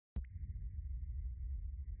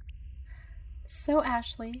So,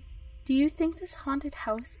 Ashley, do you think this haunted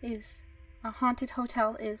hotel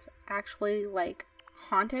is actually, like,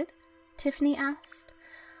 haunted? Tiffany asked.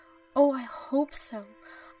 Oh, I hope so.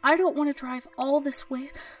 I don't want to drive all this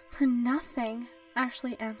way for nothing,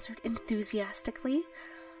 Ashley answered enthusiastically.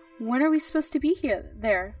 When are we supposed to be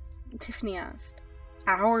there? Tiffany asked.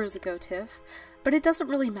 Hours ago, Tiff. But it doesn't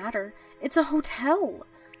really matter. It's a hotel.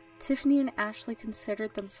 Tiffany and Ashley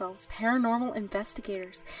considered themselves paranormal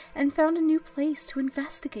investigators and found a new place to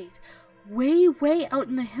investigate, way, way out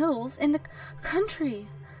in the hills in the country.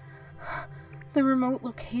 The remote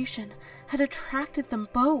location had attracted them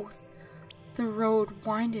both. The road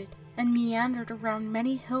winded and meandered around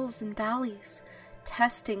many hills and valleys,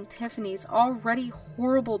 testing Tiffany's already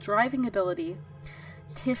horrible driving ability.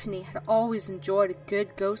 Tiffany had always enjoyed a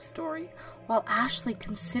good ghost story, while Ashley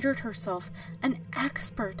considered herself an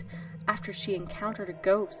expert after she encountered a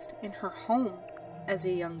ghost in her home as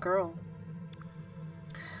a young girl.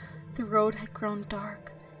 The road had grown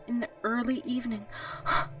dark in the early evening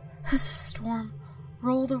as a storm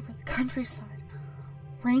rolled over the countryside.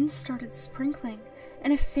 Rain started sprinkling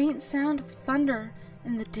and a faint sound of thunder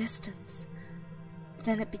in the distance.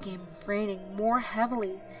 Then it began raining more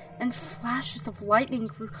heavily and flashes of lightning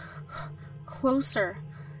grew closer.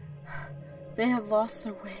 They had lost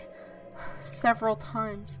their way several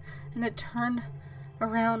times and had turned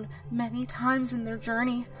around many times in their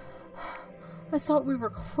journey. I thought we were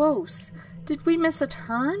close. Did we miss a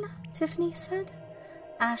turn? Tiffany said.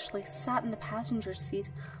 Ashley sat in the passenger seat,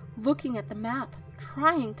 looking at the map,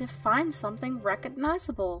 trying to find something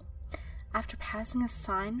recognizable. After passing a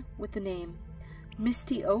sign with the name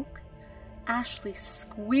Misty Oak, Ashley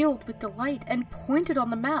squealed with delight and pointed on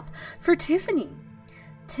the map for Tiffany.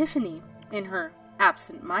 Tiffany, in her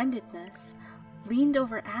absent-mindedness, leaned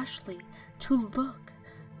over Ashley to look,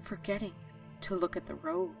 forgetting to look at the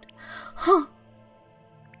road. Huh!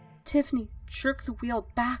 Tiffany jerked the wheel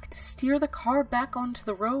back to steer the car back onto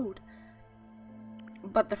the road,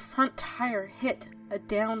 but the front tire hit a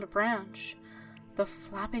downed branch. The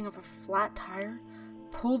flapping of a flat tire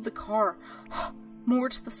pulled the car more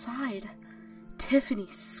to the side. Tiffany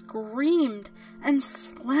screamed and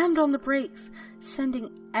slammed on the brakes, sending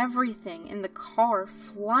everything in the car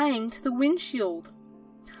flying to the windshield.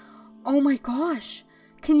 Oh my gosh!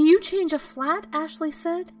 Can you change a flat? Ashley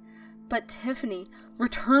said. But Tiffany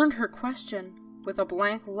returned her question with a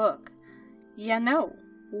blank look. Yeah, no.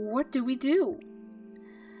 What do we do?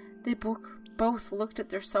 They both looked at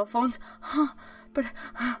their cell phones, but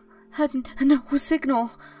had no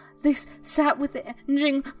signal. They sat with the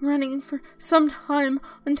engine running for some time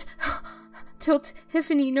until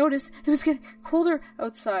Tiffany noticed it was getting colder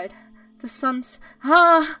outside. The sun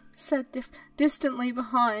set distantly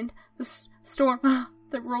behind the storm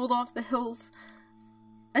that rolled off the hills.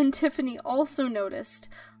 And Tiffany also noticed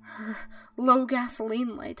her low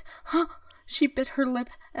gasoline light. She bit her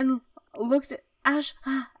lip and looked at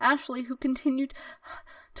Ashley, who continued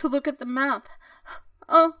to look at the map.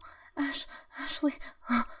 Oh, Ashley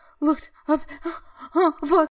looked up. Oh, fuck.